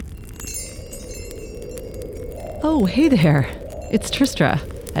Oh, hey there. It's Tristra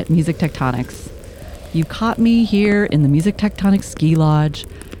at Music Tectonics. You caught me here in the Music Tectonics ski lodge,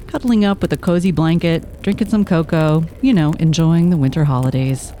 cuddling up with a cozy blanket, drinking some cocoa, enjoying the winter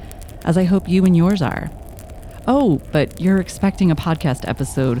holidays, as I hope you and yours are. Oh, but you're expecting a podcast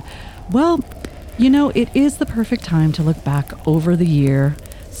episode. Well, it is the perfect time to look back over the year,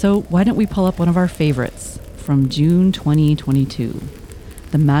 so why don't we pull up one of our favorites from June 2022,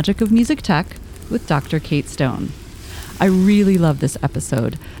 The Magic of Music Tech with Dr. Kate Stone. I really love this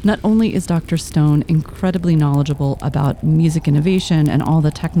episode. Not only is Dr. Stone incredibly knowledgeable about music innovation and all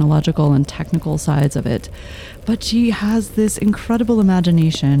the technological and technical sides of it, but she has this incredible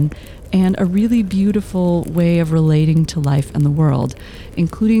imagination and a really beautiful way of relating to life and the world,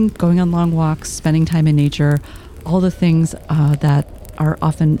 including going on long walks, spending time in nature, all the things that are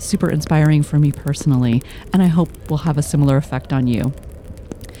often super inspiring for me personally, and I hope will have a similar effect on you.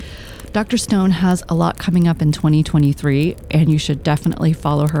 Dr. Stone has a lot coming up in 2023, and you should definitely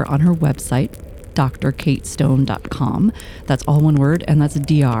follow her on her website, drkatestone.com. That's all one word, and that's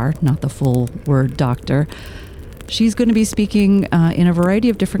DR, not the full word doctor. She's going to be speaking in a variety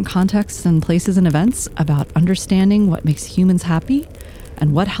of different contexts and places and events about understanding what makes humans happy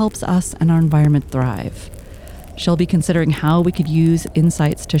and what helps us and our environment thrive. She'll be considering how we could use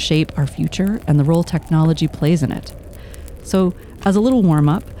insights to shape our future and the role technology plays in it. So, as a little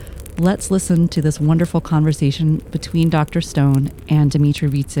warm-up, let's listen to this wonderful conversation between Dr. Stone and Dimitri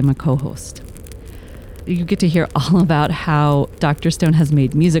Vietze, my co-host. You get to hear all about how Dr. Stone has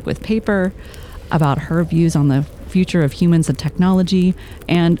made music with paper, about her views on the future of humans and technology,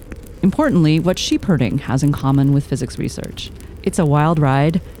 and importantly, what sheepherding has in common with physics research. It's a wild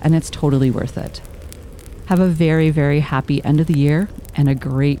ride, and it's totally worth it. Have a very, very happy end of the year and a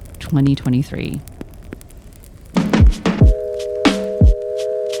great 2023.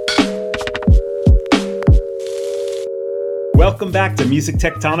 Welcome back to Music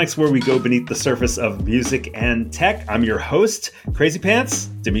Tectonics, where we go beneath the surface of music and tech. I'm your host, Crazy Pants,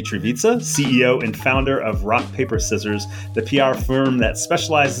 Dimitri Vietze, CEO and founder of Rock, Paper, Scissors, the PR firm that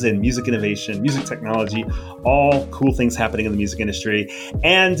specializes in music innovation, music technology, all cool things happening in the music industry.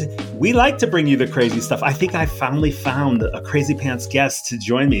 And we like to bring you the crazy stuff. I think I finally found a Crazy Pants guest to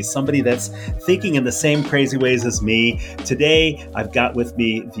join me, somebody that's thinking in the same crazy ways as me. Today, I've got with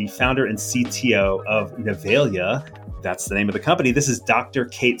me the founder and CTO of Nevalia. That's the name of the company. This is Dr.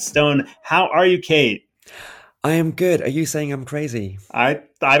 Kate Stone. How are you, Kate? I am good. Are you saying I'm crazy? I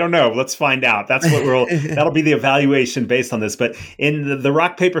don't know. Let's find out. That's what that'll be the evaluation based on this. But in the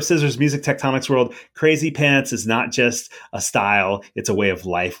rock, paper, scissors, music tectonics world, Crazy Pants is not just a style. It's a way of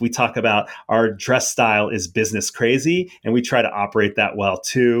life. We talk about our dress style is business crazy, and we try to operate that well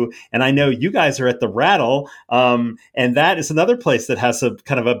too. And I know you guys are at the Rattle, and that is another place that has a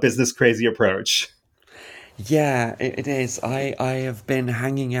kind of a business crazy approach. Yeah, it is. I have been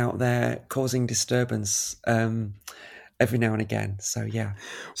hanging out there causing disturbance every now and again. So, yeah.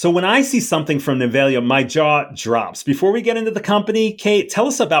 So when I see something from Nevalia, my jaw drops. Before we get into the company, Kate, tell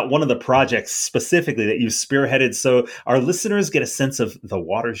us about one of the projects specifically that you've spearheaded so our listeners get a sense of the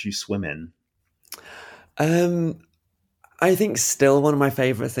waters you swim in. I think still one of my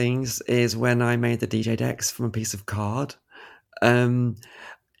favorite things is when I made the DJ decks from a piece of card.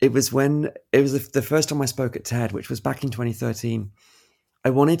 It was the first time I spoke at TED, which was back in 2013.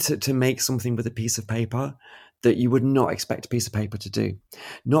 I wanted to make something with a piece of paper that you would not expect a piece of paper to do.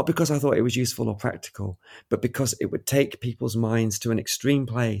 Not because I thought it was useful or practical, but because it would take people's minds to an extreme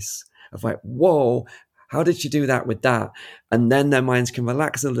place of like, whoa, how did you do that with that? And then their minds can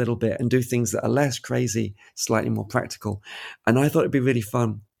relax a little bit and do things that are less crazy, slightly more practical. And I thought it'd be really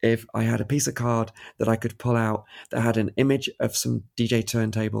fun if I had a piece of card that I could pull out that had an image of some DJ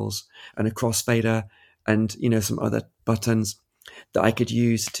turntables and a crossfader and, some other buttons that I could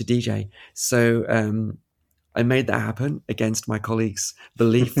use to DJ. So I made that happen against my colleagues'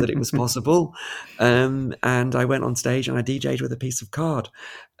 belief that it was possible. And I went on stage and I DJ'd with a piece of card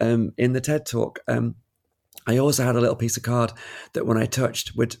in the TED Talk. I also had a little piece of card that when I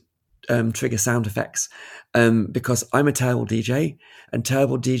touched would trigger sound effects because I'm a terrible DJ and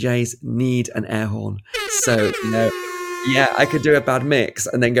terrible DJs need an air horn. So, yeah, I could do a bad mix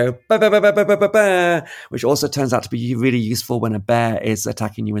and then go ba ba ba ba ba ba ba ba, which also turns out to be really useful when a bear is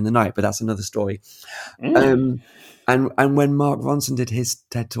attacking you in the night, but that's another story. And when Mark Ronson did his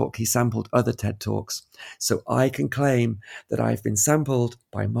TED Talk, he sampled other TED Talks. So I can claim that I've been sampled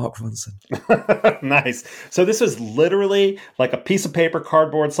by Mark Ronson. Nice. So this was literally like a piece of paper,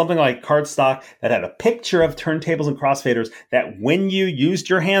 cardboard, something like cardstock that had a picture of turntables and crossfaders that when you used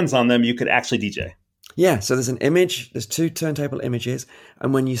your hands on them, you could actually DJ. Yeah, so there's an image, there's two turntable images,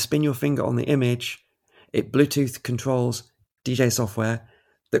 and when you spin your finger on the image, it Bluetooth controls DJ software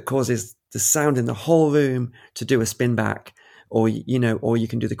that causes the sound in the whole room to do a spin back, or you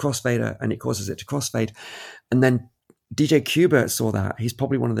can do the crossfader and it causes it to crossfade. And then DJ Qbert saw that. He's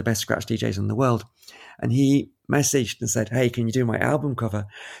probably one of the best scratch DJs in the world. And he messaged and said, hey, can you do my album cover?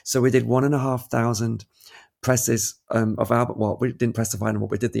 So we did 1,500 presses of album. Well, we didn't press the vinyl,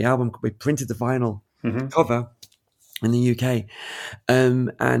 but we did the album. We printed the vinyl cover in the UK.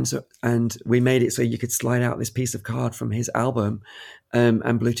 And we made it so you could slide out this piece of card from his album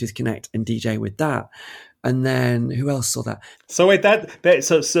and Bluetooth connect and DJ with that. And then who else saw that? So wait,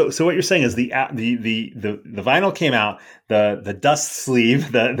 so what you're saying is the vinyl came out, the dust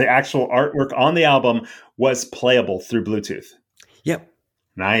sleeve, the actual artwork on the album was playable through Bluetooth. Yep.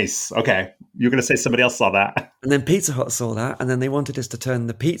 Nice. Okay. You're going to say somebody else saw that. And then Pizza Hut saw that, and then they wanted us to turn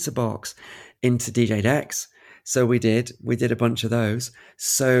the pizza box into DJ Decks. So we did a bunch of those.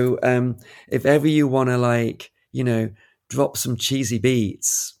 So if ever you want to drop some cheesy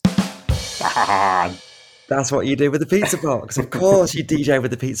beats, that's what you do with the pizza box. Of course, you DJ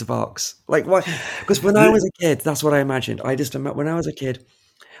with the pizza box. Like why? Because when I was a kid, that's what I imagined. When I was a kid,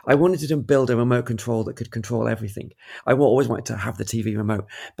 I wanted to build a remote control that could control everything. I always wanted to have the TV remote,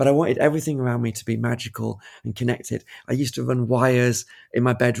 but I wanted everything around me to be magical and connected. I used to run wires in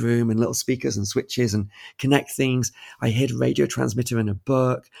my bedroom and little speakers and switches and connect things. I hid a radio transmitter in a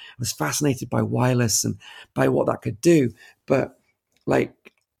book. I was fascinated by wireless and by what that could do. But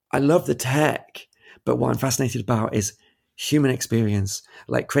I love the tech. But what I'm fascinated about is human experience,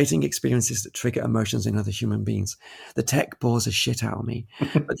 like creating experiences that trigger emotions in other human beings. The tech bores the shit out of me.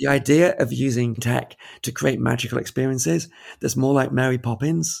 But the idea of using tech to create magical experiences that's more like Mary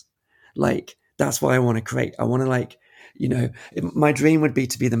Poppins, that's what I want to create. I want to my dream would be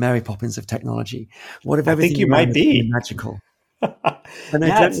to be the Mary Poppins of technology. What if everything I think you might be magical? And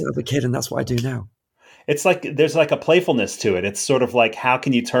I dreamt of a kid, and that's what I do now. It's like there's like a playfulness to it. It's sort of like, how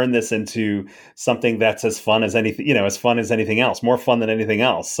can you turn this into something that's as fun as anything, as fun as anything else, more fun than anything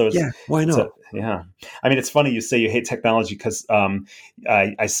else. So why not? Yeah. I mean, it's funny you say you hate technology because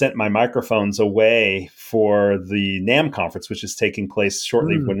I sent my microphones away for the NAMM conference, which is taking place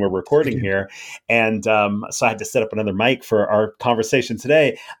shortly when we're recording here. And so I had to set up another mic for our conversation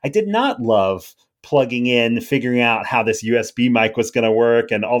today. I did not love plugging in, figuring out how this USB mic was going to work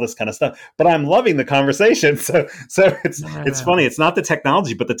and all this kind of stuff. But I'm loving the conversation. So it's funny. It's not the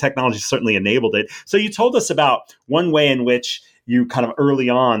technology, but the technology certainly enabled it. So you told us about one way in which you kind of early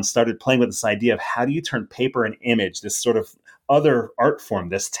on started playing with this idea of how do you turn paper and image, this sort of other art form,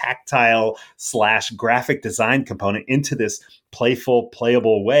 this tactile / graphic design component into this playful,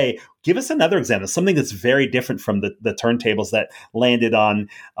 playable way. Give us another example, something that's very different from the turntables that landed on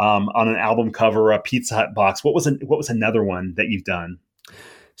an album cover or a Pizza Hut box. What was another one that you've done?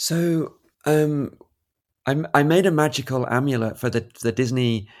 So I made a magical amulet for the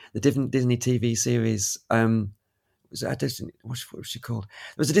Disney TV series. Was it a Disney? What was she called?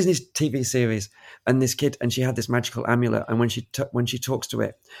 It was a Disney TV series, and this kid, and she had this magical amulet, and when she talks to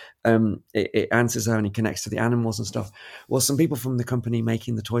it, it answers her and it connects to the animals and stuff. Well, some people from the company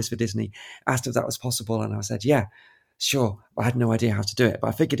making the toys for Disney asked if that was possible, and I said, yeah, sure. I had no idea how to do it, but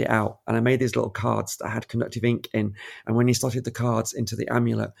I figured it out, and I made these little cards that had conductive ink in, and when you slotted the cards into the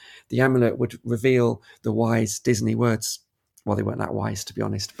amulet would reveal the wise Disney words. Well, they weren't that wise, to be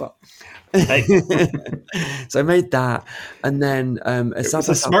honest, but hey. So I made that, and then it was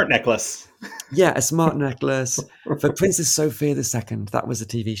a smart necklace. Yeah, a smart necklace for Princess Sophia II. That was a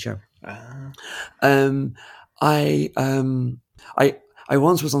TV show. I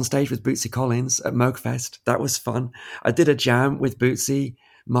once was on stage with Bootsy Collins at Moogfest. That was fun. I did a jam with Bootsy,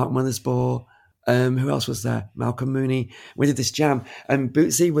 Mark Mothersbaugh. Who else was there? Malcolm Mooney. We did this jam, and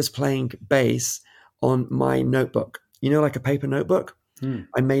Bootsy was playing bass on my notebook. Like a paper notebook.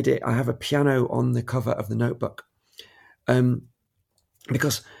 I made it. I have a piano on the cover of the notebook,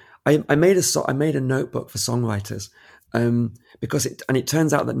 because I made a notebook for songwriters, because it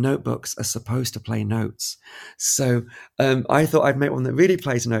turns out that notebooks are supposed to play notes. So I thought I'd make one that really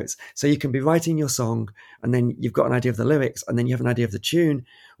plays notes. So you can be writing your song, and then you've got an idea of the lyrics, and then you have an idea of the tune.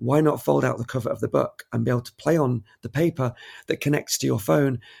 Why not fold out the cover of the book and be able to play on the paper that connects to your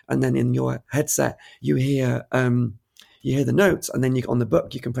phone, and then in your headset you hear the notes, and then on the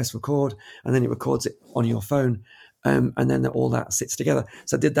book you can press record, and then it records it on your phone, and then all that sits together.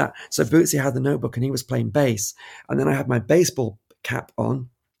 So I did that. So Bootsy had the notebook, and he was playing bass, and then I had my baseball cap on,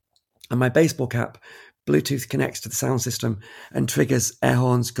 and my baseball cap Bluetooth connects to the sound system and triggers air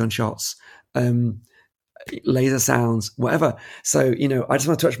horns, gunshots, laser sounds, whatever. So I just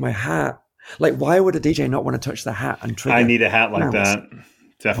want to touch my hat. Like, why would a DJ not want to touch the hat and trigger? I need a hat like sounds? that.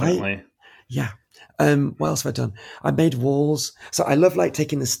 Definitely. Right? Yeah. What else have I done? I made walls. So I love like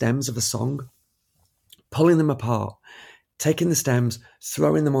taking the stems of a song, pulling them apart, taking the stems,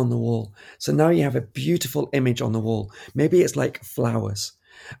 throwing them on the wall. So now you have a beautiful image on the wall. Maybe it's like flowers.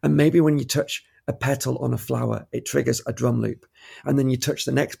 And maybe when you touch a petal on a flower, it triggers a drum loop. And then you touch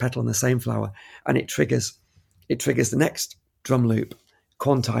the next petal on the same flower and it triggers the next drum loop,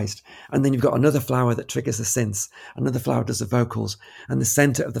 quantized. And then you've got another flower that triggers the synths. Another flower does the vocals. And the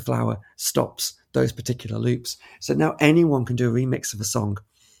center of the flower stops those particular loops. So now anyone can do a remix of a song.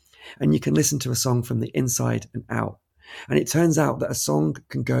 And you can listen to a song from the inside and out. And it turns out that a song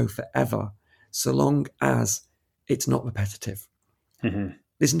can go forever so long as it's not repetitive. Mm-hmm.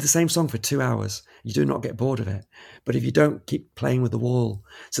 Listen to the same song for 2 hours. You do not get bored of it. But if you don't, keep playing with the wall.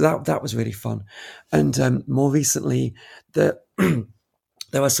 So that was really fun. And more recently, there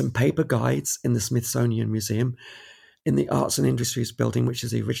are some paper guides in the Smithsonian Museum in the Arts and Industries building, which is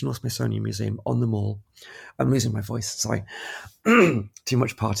the original Smithsonian Museum on the Mall. I'm losing my voice, sorry. Too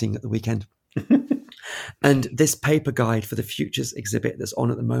much partying at the weekend. And this paper guide for the Futures exhibit that's on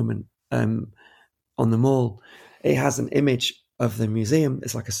at the moment on the Mall, it has an image of the museum.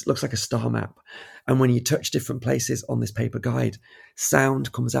 It's looks like a star map. And when you touch different places on this paper guide,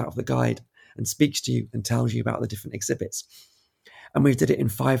 sound comes out of the guide and speaks to you and tells you about the different exhibits. And we did it in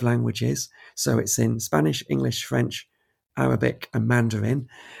 5 languages. So it's in Spanish, English, French, Arabic, and Mandarin.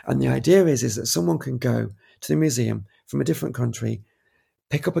 And the idea is that someone can go to the museum from a different country,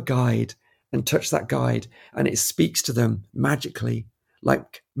 pick up a guide and touch that guide, and it speaks to them magically,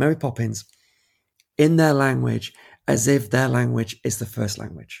 like Mary Poppins, in their language, as if their language is the first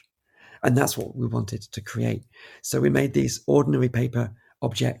language. And that's what we wanted to create. So we made these ordinary paper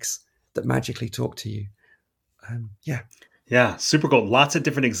objects that magically talk to you. Yeah, super cool. Lots of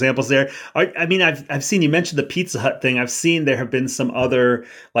different examples there. I mean, I've seen, you mentioned the Pizza Hut thing. I've seen there have been some other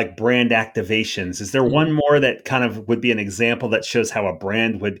like brand activations. Is there one more that kind of would be an example that shows how a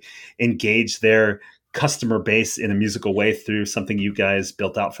brand would engage their customer base in a musical way through something you guys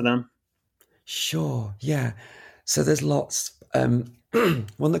built out for them? Sure, yeah. So there's lots.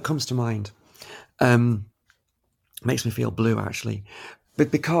 One that comes to mind makes me feel blue, actually. But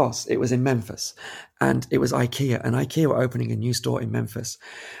because it was in Memphis and it was IKEA, and IKEA were opening a new store in Memphis,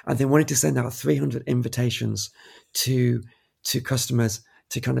 and they wanted to send out 300 invitations to customers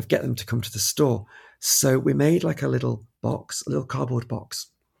to kind of get them to come to the store. So we made like a little box, a little cardboard box.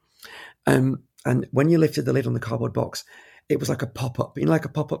 And when you lifted the lid on the cardboard box, it was like a pop-up, like a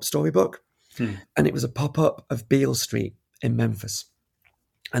pop-up storybook. And it was a pop-up of Beale Street in Memphis.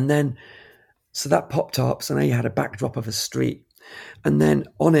 And then, so that popped up. So now you had a backdrop of a street. And then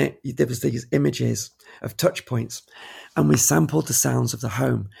on it, there was these images of touch points. And we sampled the sounds of the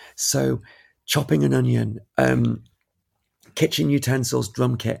home. So chopping an onion, kitchen utensils,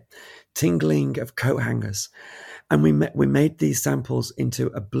 drum kit, tingling of coat hangers. And we made these samples into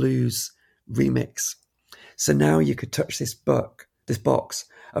a blues remix. So now you could touch this box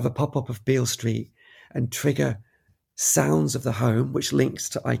of a pop-up of Beale Street and trigger sounds of the home, which links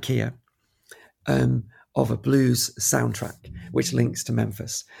to IKEA, of a blues soundtrack, which links to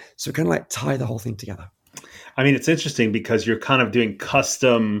Memphis. So we kind of like tie the whole thing together. I mean, it's interesting because you're kind of doing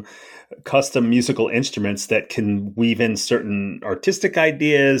custom musical instruments that can weave in certain artistic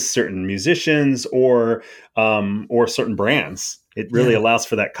ideas, certain musicians, or certain brands. It really allows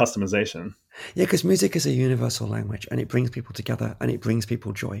for that customization. Yeah, because music is a universal language and it brings people together and it brings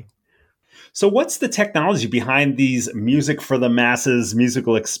people joy. So what's the technology behind these music for the masses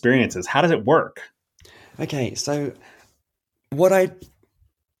musical experiences? How does it work? Okay, so what I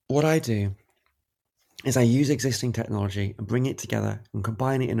do is I use existing technology and bring it together and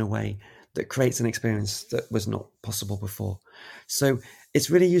combine it in a way that creates an experience that was not possible before. So it's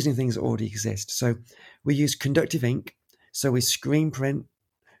really using things that already exist. So we use conductive ink. So we screen print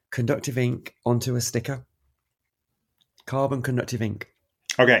conductive ink onto a sticker. Carbon conductive ink.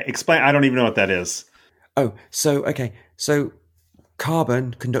 Okay, explain. I don't even know what that is. Oh, so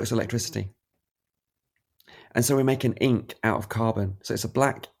carbon conducts electricity. And so we make an ink out of carbon. So it's a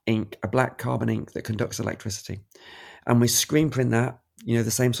black ink, a black carbon ink that conducts electricity. And we screen print that, the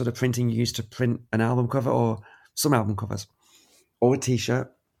same sort of printing you use to print an album cover or some album covers or a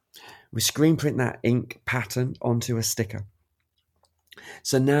t-shirt. We screen print that ink pattern onto a sticker.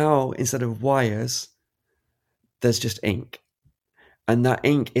 So now instead of wires, there's just ink. And that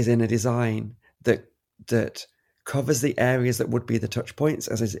ink is in a design that covers the areas that would be the touch points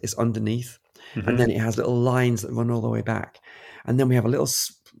as it's underneath. Mm-hmm. And then it has little lines that run all the way back. And then we have a little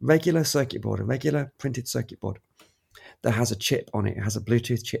regular circuit board, a regular printed circuit board that has a chip on it. It has a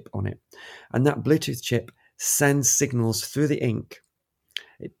Bluetooth chip on it. And that Bluetooth chip sends signals through the ink.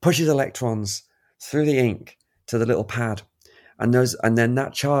 It pushes electrons through the ink to the little pad, and then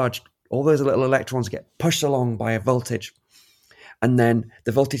that charge, all those little electrons get pushed along by a voltage, and then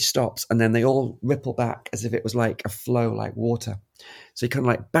the voltage stops, and then they all ripple back as if it was like a flow, like water. So you're kind of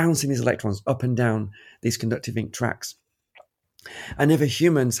like bouncing these electrons up and down these conductive ink tracks. And if a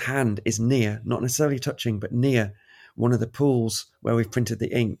human's hand is near, not necessarily touching, but near one of the pools where we've printed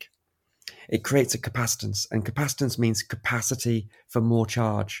the ink, it creates a capacitance, and capacitance means capacity for more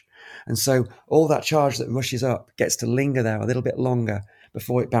charge. And so all that charge that rushes up gets to linger there a little bit longer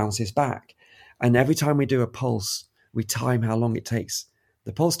before it bounces back. And every time we do a pulse, we time how long it takes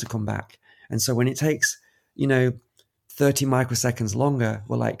the pulse to come back. And so when it takes, 30 microseconds longer,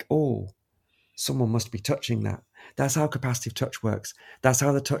 we're like, oh, someone must be touching that. That's how capacitive touch works. That's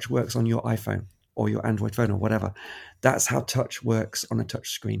how the touch works on your iPhone or your Android phone or whatever. That's how touch works on a touch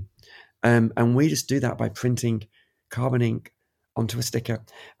screen. And we just do that by printing carbon ink onto a sticker.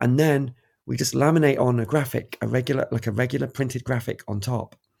 And then we just laminate on a graphic, a regular printed graphic on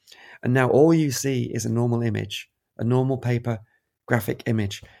top. And now all you see is a normal image, a normal paper graphic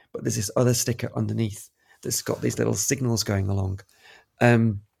image. But there's this other sticker underneath that's got these little signals going along.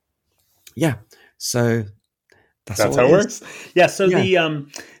 So that's how it works. Yeah. So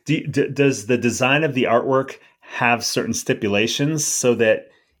does the design of the artwork have certain stipulations so that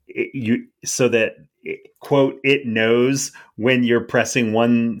quote, it knows when you're pressing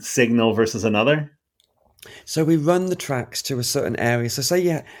one signal versus another? So we run the tracks to a certain area. So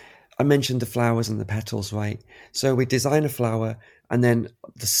say, I mentioned the flowers and the petals, right? So we design a flower, and then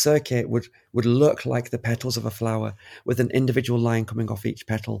the circuit would look like the petals of a flower with an individual line coming off each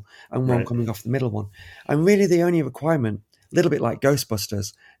petal and one coming off the middle one. And really the only requirement, a little bit like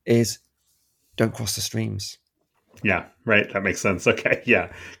Ghostbusters, is don't cross the streams. Yeah, right. That makes sense. Okay.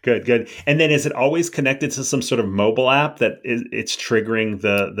 Yeah. Good. And then is it always connected to some sort of mobile app that it's triggering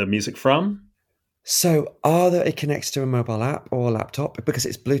the music from? So either it connects to a mobile app or a laptop because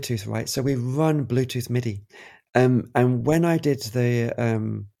it's Bluetooth, right? So we run Bluetooth MIDI. And when I did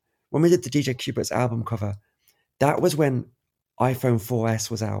when we did the DJ Cubert's album cover, that was when iPhone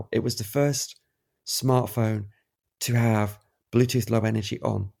 4S was out. It was the first smartphone to have Bluetooth Low Energy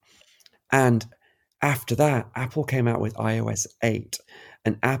on. And after that, Apple came out with iOS 8,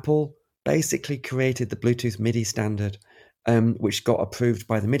 and Apple basically created the Bluetooth MIDI standard, which got approved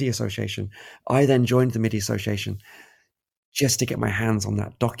by the MIDI Association. I then joined the MIDI Association just to get my hands on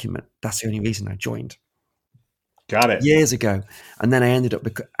that document. That's the only reason I joined. Got it. Years ago. And then I ended up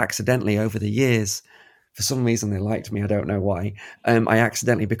accidentally over the years, for some reason they liked me, I don't know why, I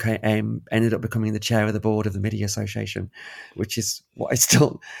accidentally ended up becoming the chair of the board of the MIDI Association, which is what I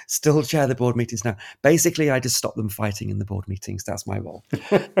still chair the board meetings now. Basically, I just stop them fighting in the board meetings. That's my role.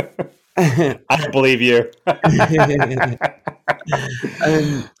 I believe you.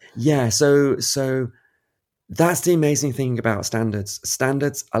 So that's the amazing thing about standards.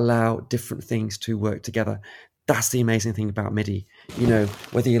 Standards allow different things to work together. That's the amazing thing about MIDI.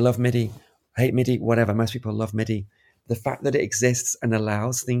 Whether you love MIDI, hate MIDI, whatever, most people love MIDI. The fact that it exists and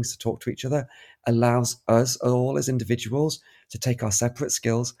allows things to talk to each other allows us all as individuals to take our separate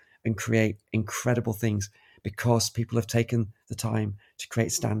skills and create incredible things because people have taken the time to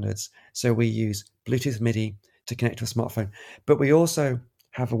create standards. So we use Bluetooth MIDI to connect to a smartphone, but we also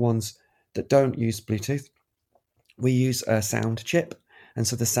have the ones that don't use Bluetooth. We use a sound chip, and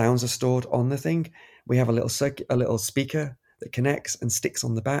so the sounds are stored on the thing. We have a little speaker that connects and sticks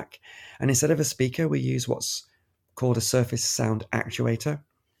on the back. And instead of a speaker, we use what's called a surface sound actuator,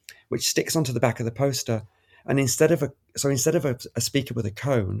 which sticks onto the back of the poster. And instead of a speaker with a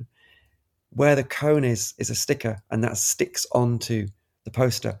cone, where the cone is a sticker, and that sticks onto the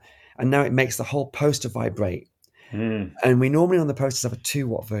poster. And now it makes the whole poster vibrate. And we normally on the posters have a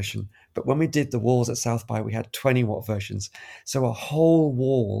 2-watt version, but when we did the walls at South by, we had 20-watt versions. So a whole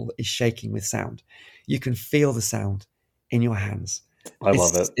wall is shaking with sound. You can feel the sound in your hands. I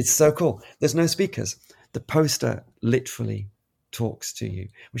love it. It's so cool. There's no speakers. The poster literally talks to you,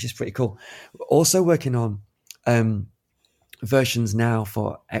 which is pretty cool. We're also working on versions now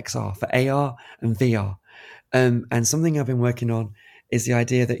for XR, for AR and VR. And something I've been working on is the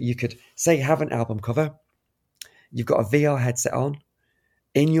idea that you could, say, have an album cover. You've got a VR headset on.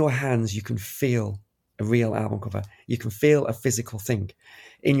 In your hands, you can feel a real album cover. You can feel a physical thing.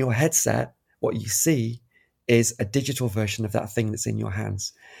 In your headset, what you see is a digital version of that thing that's in your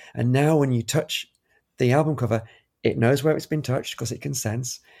hands. And now when you touch the album cover, it knows where it's been touched because it can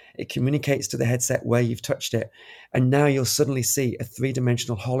sense. It communicates to the headset where you've touched it. And now you'll suddenly see a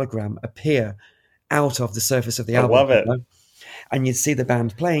 3-dimensional hologram appear out of the surface of the album. I love it. and you'd see the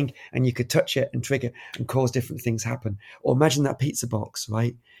band playing and you could touch it and trigger and cause different things happen. Or imagine that pizza box,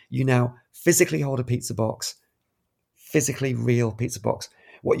 right? You now physically hold a pizza box, physically real pizza box.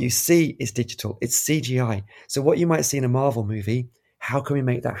 What you see is digital, it's CGI. So what you might see in a Marvel movie, how can we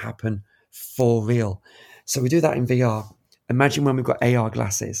make that happen for real? So we do that in VR. Imagine when we've got AR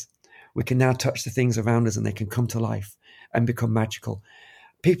glasses, we can now touch the things around us and they can come to life and become magical.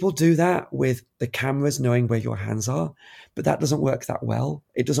 People do that with the cameras knowing where your hands are, but that doesn't work that well.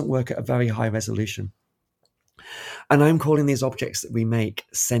 It doesn't work at a very high resolution. And I'm calling these objects that we make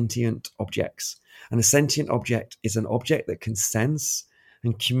sentient objects. And a sentient object is an object that can sense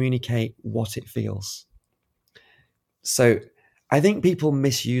and communicate what it feels. So I think people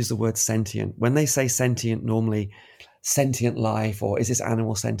misuse the word sentient. When they say sentient, normally sentient life, or is this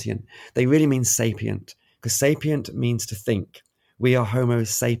animal sentient? They really mean sapient, because sapient means to think. We are Homo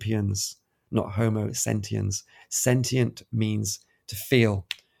sapiens, not Homo sentiens. Sentient means to feel.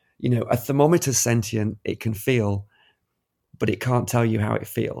 You know, a thermometer's sentient, it can feel, but it can't tell you how it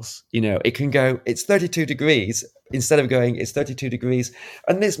feels. You know, it can go, it's 32 degrees, instead of going, it's 32 degrees,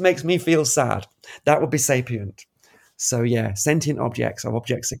 and this makes me feel sad. That would be sapient. So yeah, sentient objects are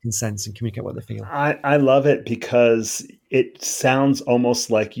objects that can sense and communicate what they feel. I love it because it sounds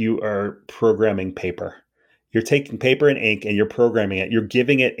almost like you are programming paper. You're taking paper and ink and you're programming it. You're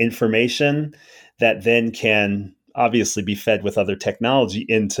giving it information that then can obviously be fed with other technology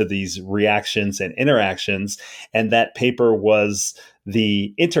into these reactions and interactions. And that paper was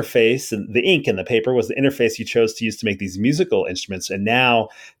the interface, and the ink in the paper was the interface you chose to use to make these musical instruments. And now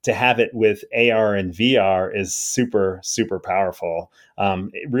to have it with AR and VR is super, super powerful.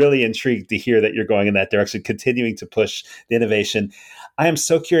 Really intrigued to hear that you're going in that direction, continuing to push the innovation. I am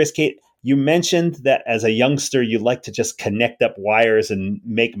so curious, Kate. You mentioned that as a youngster, you like to just connect up wires and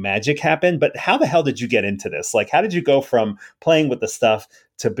make magic happen. But how the hell did you get into this? Like, how did you go from playing with the stuff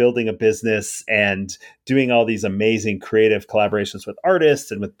to building a business and doing all these amazing creative collaborations with artists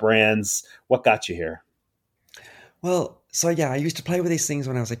and with brands? What got you here? Well, so yeah, I used to play with these things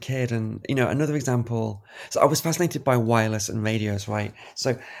when I was a kid. And, you know, another example, so I was fascinated by wireless and radios, right?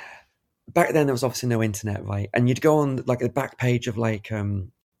 So back then there was obviously no internet, right? And you'd go on like the back page of like,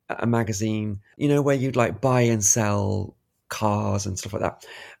 a magazine, you know, where you'd like buy and sell cars and stuff like that.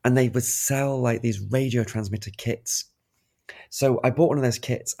 And they would sell like these radio transmitter kits. So I bought one of those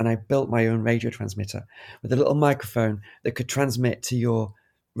kits and I built my own radio transmitter with a little microphone that could transmit to your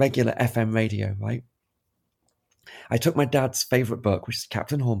regular FM radio, right? I took my dad's favorite book, which is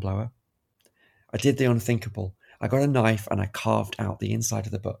Captain Hornblower. I did the unthinkable. I got a knife and I carved out the inside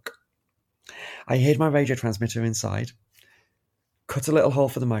of the book. I hid my radio transmitter inside, cut a little hole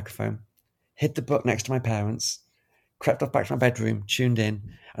for the microphone, hid the book next to my parents, crept off back to my bedroom, tuned in,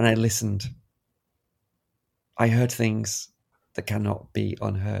 and I listened. I heard things that cannot be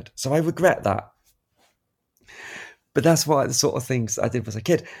unheard. So I regret that. But that's what the sort of things I did as a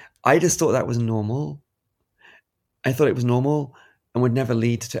kid. I just thought that was normal. I thought it was normal and would never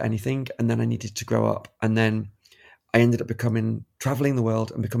lead to anything. And then I needed to grow up. And then I ended up traveling the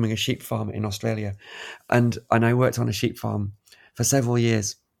world and becoming a sheep farmer in Australia. And I worked on a sheep farm for several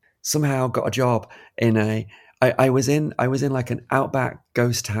years. Somehow got a job in I was in like an outback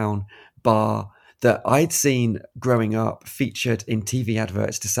ghost town bar that I'd seen growing up featured in TV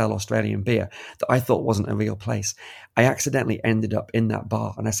adverts to sell Australian beer that I thought wasn't a real place. I accidentally ended up in that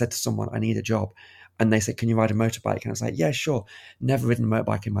bar and I said to someone, I need a job. And they said, can you ride a motorbike? And I was like, yeah, sure. Never ridden a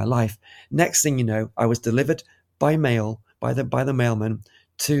motorbike in my life. Next thing you know, I was delivered by mail, by the mailman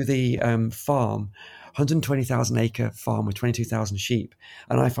to the farm, 120,000 acre farm with 22,000 sheep.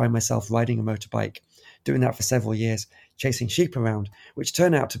 And I find myself riding a motorbike, doing that for several years, chasing sheep around, which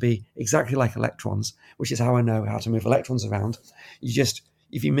turn out to be exactly like electrons, which is how I know how to move electrons around.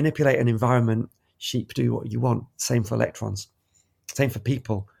 If you manipulate an environment, sheep do what you want. Same for electrons. Same for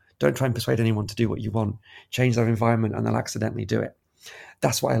people. Don't try and persuade anyone to do what you want. Change their environment and they'll accidentally do it.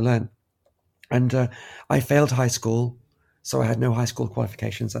 That's what I learned. And I failed high school, so I had no high school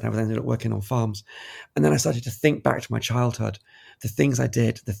qualifications, and I ended up working on farms. And then I started to think back to my childhood, the things I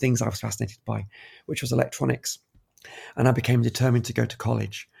did, the things I was fascinated by, which was electronics. And I became determined to go to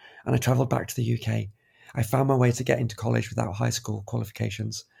college. And I traveled back to the UK. I found my way to get into college without high school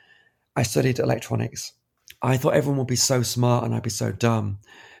qualifications. I studied electronics. I thought everyone would be so smart and I'd be so dumb,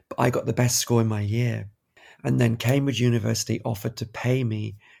 but I got the best score in my year. And then Cambridge University offered to pay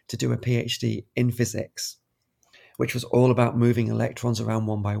me to do a PhD in physics, which was all about moving electrons around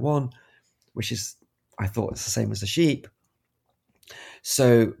one by one, which is, I thought, it's the same as a sheep.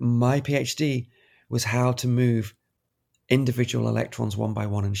 So my PhD was how to move individual electrons one by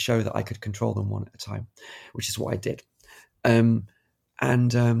one and show that I could control them one at a time, which is what I did. So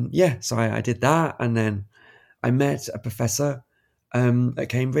I did that, and then I met a professor at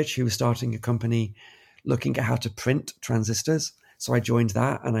Cambridge who was starting a company looking at how to print transistors. So I joined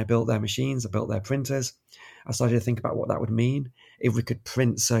that, and I built their machines, I built their printers. I started to think about what that would mean if we could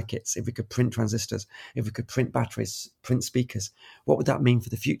print circuits, if we could print transistors, if we could print batteries, print speakers. What would that mean for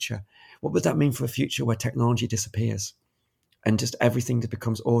the future? What would that mean for a future where technology disappears and just everything that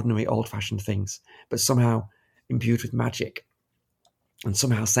becomes ordinary, old-fashioned things, but somehow imbued with magic and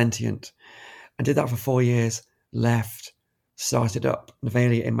somehow sentient? I did that for 4 years, left, started up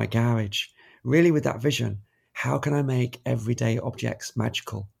Novalia in my garage, really with that vision. How can I make everyday objects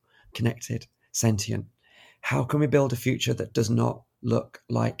magical, connected, sentient? How can we build a future that does not look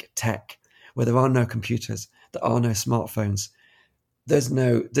like tech, where there are no computers, there are no smartphones? There's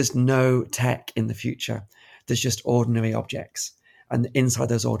no tech in the future. There's just ordinary objects. And inside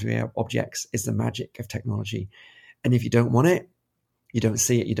those ordinary objects is the magic of technology. And if you don't want it, you don't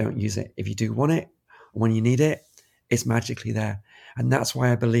see it, you don't use it. If you do want it, when you need it, it's magically there. And that's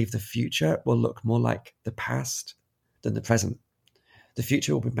why I believe the future will look more like the past than the present. The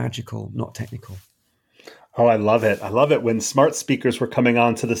future will be magical, not technical. Oh, I love it. I love it. When smart speakers were coming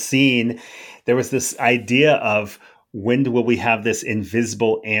onto the scene, there was this idea of, when will we have this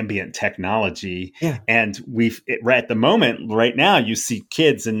invisible ambient technology? Yeah. And at the moment, right now, you see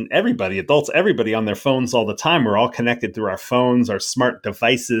kids and everybody, adults, everybody on their phones all the time. We're all connected through our phones, our smart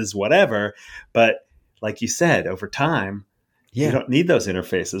devices, whatever. But like you said, over time, you don't need those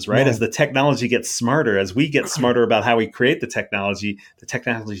interfaces, right? No. As the technology gets smarter, as we get smarter about how we create the technology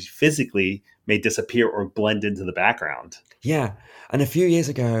physically may disappear or blend into the background. Yeah. And a few years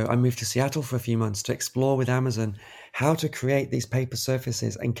ago, I moved to Seattle for a few months to explore with Amazon how to create these paper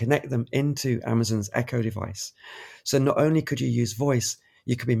surfaces and connect them into Amazon's Echo device. So not only could you use voice,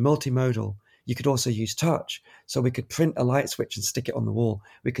 you could be multimodal. You could also use touch. So we could print a light switch and stick it on the wall.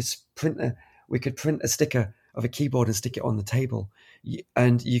 We could print a sticker of a keyboard and stick it on the table.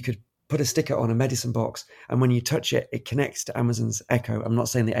 And you could put a sticker on a medicine box, and when you touch it, it connects to Amazon's Echo. I'm not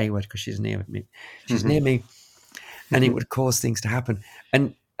saying the A word because she's near me. She's near me, and it would cause things to happen.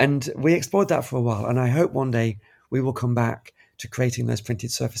 And we explored that for a while, and I hope one day we will come back to creating those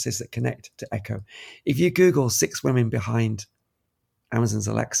printed surfaces that connect to Echo. If you Google 6 women behind Amazon's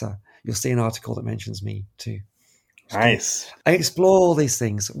Alexa, you'll see an article that mentions me too. Nice. I explore all these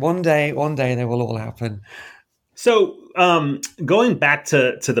things. One day they will all happen. So going back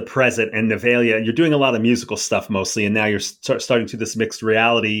to the present and Novalia, you're doing a lot of musical stuff mostly, and now you're starting to this mixed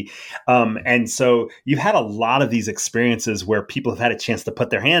reality. And so you've had a lot of these experiences where people have had a chance to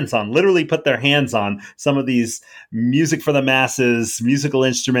literally put their hands on some of these music for the masses, musical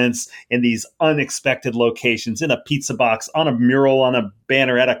instruments in these unexpected locations, in a pizza box, on a mural, on a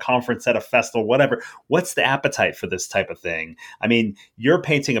banner, at a conference, at a festival, whatever. What's the appetite for this type of thing? I mean, you're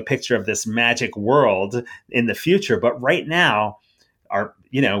painting a picture of this magic world in the future, but right now,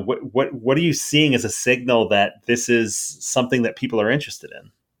 what are you seeing as a signal that this is something that people are interested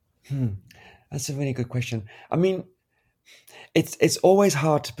in? That's a really good question. I mean, it's always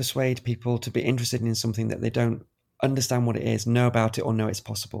hard to persuade people to be interested in something that they don't understand what it is, know about it, or know it's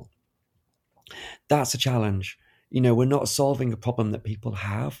possible. That's a challenge. We're not solving a problem that people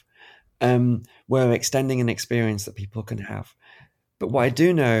have. We're extending an experience that people can have. But what I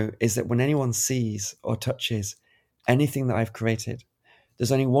do know is that when anyone sees or touches anything that I've created,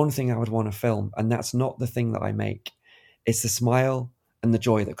 there's only one thing I would want to film, and that's not the thing that I make. It's the smile and the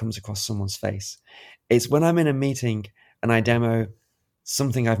joy that comes across someone's face. It's when I'm in a meeting and I demo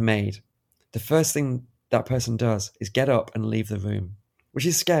something I've made, the first thing that person does is get up and leave the room, which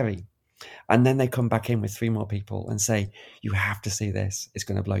is scary. And then they come back in with 3 more people and say, you have to see this. It's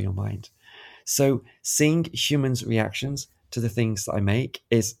going to blow your mind. So seeing humans' reactions to the things that I make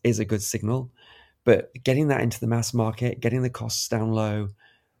is a good signal. But getting that into the mass market, getting the costs down low,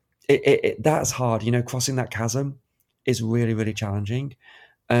 that's hard. Crossing that chasm is really, really challenging.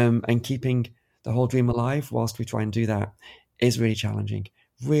 And keeping the whole dream alive whilst we try and do that is really challenging.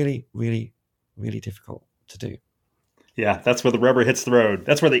 Really, really, really difficult to do. Yeah, that's where the rubber hits the road.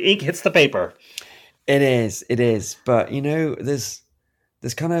 That's where the ink hits the paper. It is. But, there's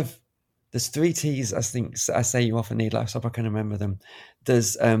 3 T's, I think I say you often need, so I can remember them.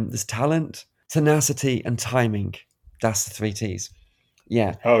 There's talent, tenacity, and timing. That's the 3 T's.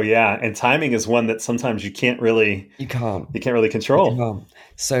 Yeah. Oh, yeah. And timing is one that sometimes you can't really control. You can't.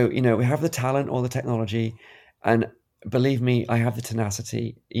 So, we have the talent or the technology, and believe me, I have the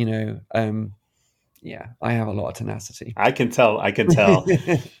tenacity, Yeah, I have a lot of tenacity. I can tell.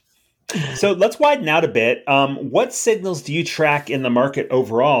 So let's widen out a bit. What signals do you track in the market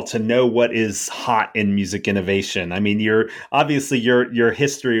overall to know what is hot in music innovation? I mean, your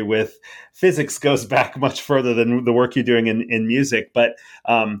history with physics goes back much further than the work you're doing in music. But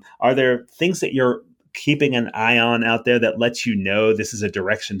are there things that you're keeping an eye on out there that lets you know this is a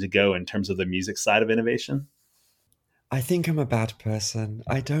direction to go in terms of the music side of innovation? I think I'm a bad person.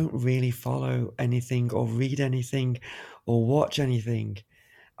 I don't really follow anything or read anything or watch anything.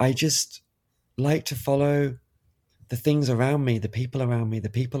 I just like to follow the things around me, the people around me, the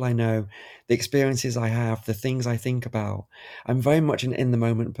people I know, the experiences I have, the things I think about. I'm very much an in the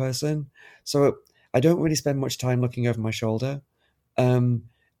moment person. So I don't really spend much time looking over my shoulder.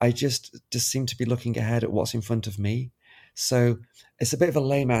 I just seem to be looking ahead at what's in front of me. So it's a bit of a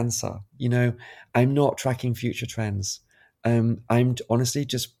lame answer. I'm not tracking future trends. I'm honestly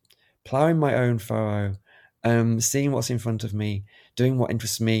just plowing my own furrow, seeing what's in front of me, doing what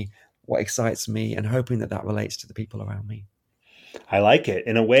interests me, what excites me, and hoping that relates to the people around me. I like it.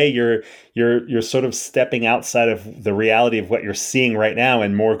 In a way, you're sort of stepping outside of the reality of what you're seeing right now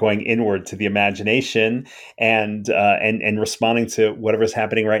and more going inward to the imagination and responding to whatever's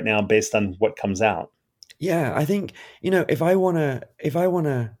happening right now based on what comes out. Yeah, I think if I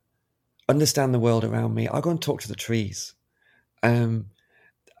wanna understand the world around me, I'll go and talk to the trees. And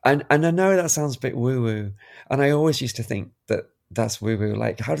I know that sounds a bit woo woo, and I always used to think that that's woo woo.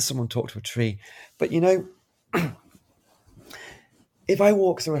 Like, how does someone talk to a tree? But if I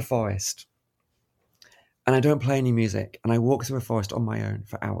walk through a forest and I don't play any music and I walk through a forest on my own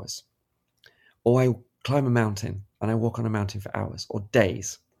for hours, or I climb a mountain and I walk on a mountain for hours or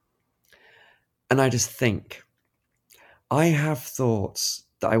days, and I just think, I have thoughts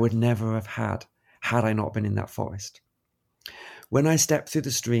that I would never have had I not been in that forest. When I step through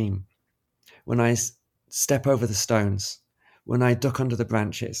the stream, when I step over the stones, when I duck under the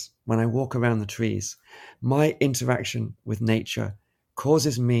branches, when I walk around the trees, my interaction with nature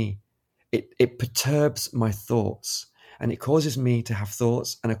causes me, it perturbs my thoughts, and it causes me to have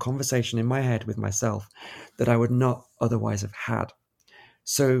thoughts and a conversation in my head with myself that I would not otherwise have had.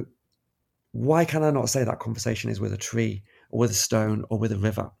 So why can I not say that conversation is with a tree or with a stone or with a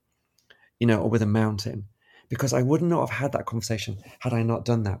river, or with a mountain? Because I would not have had that conversation had I not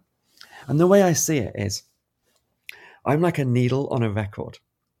done that. And the way I see it is, I'm like a needle on a record,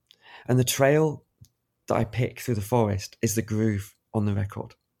 and the trail that I pick through the forest is the groove on the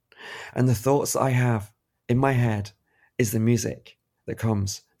record. And the thoughts that I have in my head is the music that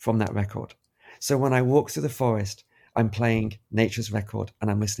comes from that record. So when I walk through the forest, I'm playing nature's record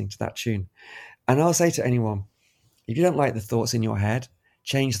and I'm listening to that tune. And I'll say to anyone, if you don't like the thoughts in your head,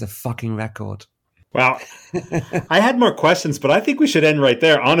 change the fucking record. Wow. I had more questions, but I think we should end right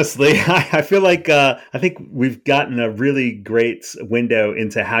there. Honestly, I feel like I think we've gotten a really great window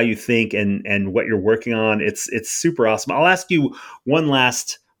into how you think and what you're working on. It's super awesome. I'll ask you one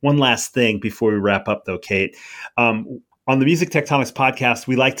last thing before we wrap up, though, Kate. On the Music Tectonics podcast,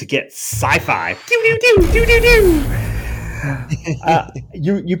 we like to get sci-fi.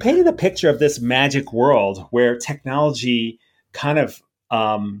 You painted a picture of this magic world where technology kind of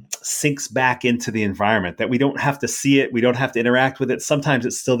sinks back into the environment, that we don't have to see it. We don't have to interact with it. Sometimes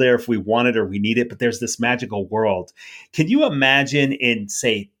it's still there if we want it or we need it, but there's this magical world. Can you imagine in,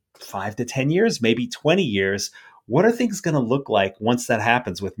 say, 5 to 10 years, maybe 20 years, what are things going to look like once that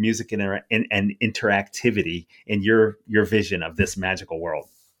happens with music and interactivity in your vision of this magical world?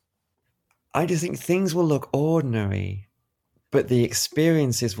 I just think things will look ordinary, but the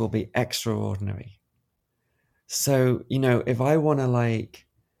experiences will be extraordinary. So, if I want to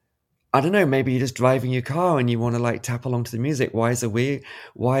I don't know, maybe you're just driving your car and you want to tap along to the music. Why is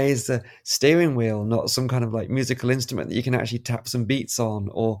the steering wheel not some kind of musical instrument that you can actually tap some beats on?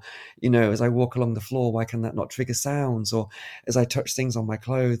 Or, as I walk along the floor, why can that not trigger sounds? Or as I touch things on my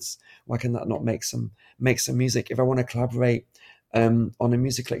clothes, why can that not make some music? If I want to collaborate on a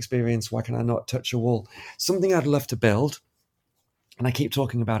musical experience, why can I not touch a wall? Something I'd love to build, and I keep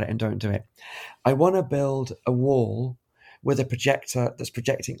talking about it and don't do it. I want to build a wall with a projector that's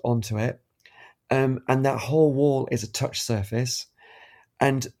projecting onto it. And that whole wall is a touch surface.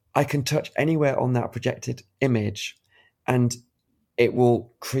 And I can touch anywhere on that projected image and it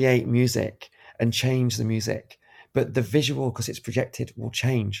will create music and change the music. But the visual, because it's projected, will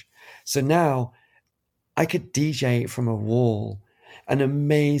change. So now I could DJ from a wall, an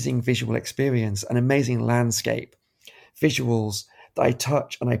amazing visual experience, an amazing landscape, visuals that I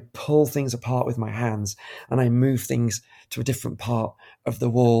touch, and I pull things apart with my hands and I move things to a different part of the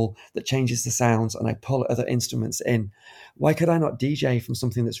wall that changes the sounds, and I pull other instruments in. Why could I not DJ from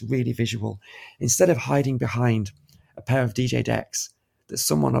something that's really visual? Instead of hiding behind a pair of DJ decks that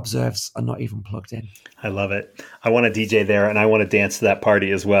someone observes are not even plugged in. I love it. I want to DJ there, and I want to dance to that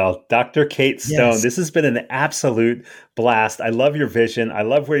party as well. Dr. Kate Stone, Yes. This has been an absolute blast. I love your vision. I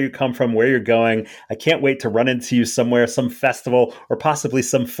love where you come from, where you're going. I can't wait to run into you somewhere, some festival, or possibly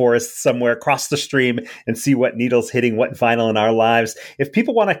some forest somewhere across the stream and see what needle's hitting what vinyl in our lives. If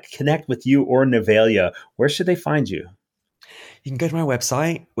people want to connect with you or Nevalia, where should they find you? You can go to my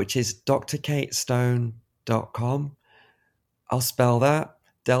website, which is drkatestone.com. I'll spell that.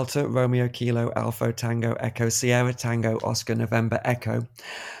 Delta, Romeo, Kilo, Alpha, Tango, Echo, Sierra, Tango, Oscar, November, Echo.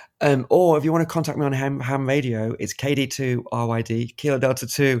 Or if you want to contact me on ham radio, it's KD2RYD, Kilo Delta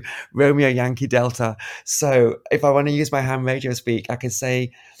 2, Romeo Yankee Delta. So if I want to use my ham radio speak, I can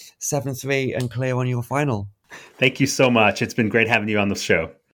say 7-3 and clear on your final. Thank you so much. It's been great having you on the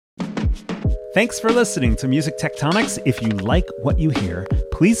show. Thanks for listening to Music Tectonics. If you like what you hear,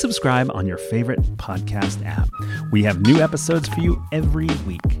 please subscribe on your favorite podcast app. We have new episodes for you every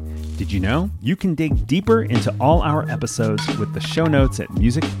week. Did you know you can dig deeper into all our episodes with the show notes at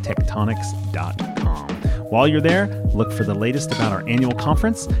musictectonics.com? While you're there, look for the latest about our annual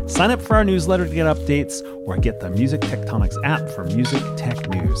conference, sign up for our newsletter to get updates, or get the Music Tectonics app for music tech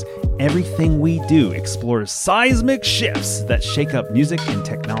news. Everything we do explores seismic shifts that shake up music and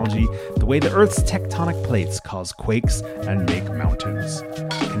technology the way the Earth's tectonic plates cause quakes and make mountains.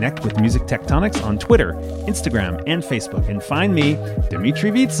 Connect with Music Tectonics on Twitter, Instagram, and Facebook, and find me,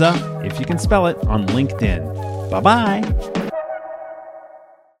 Dimitri Vitsa, if you can spell it, on LinkedIn. Bye-bye!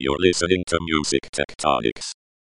 You're listening to Music Tectonics.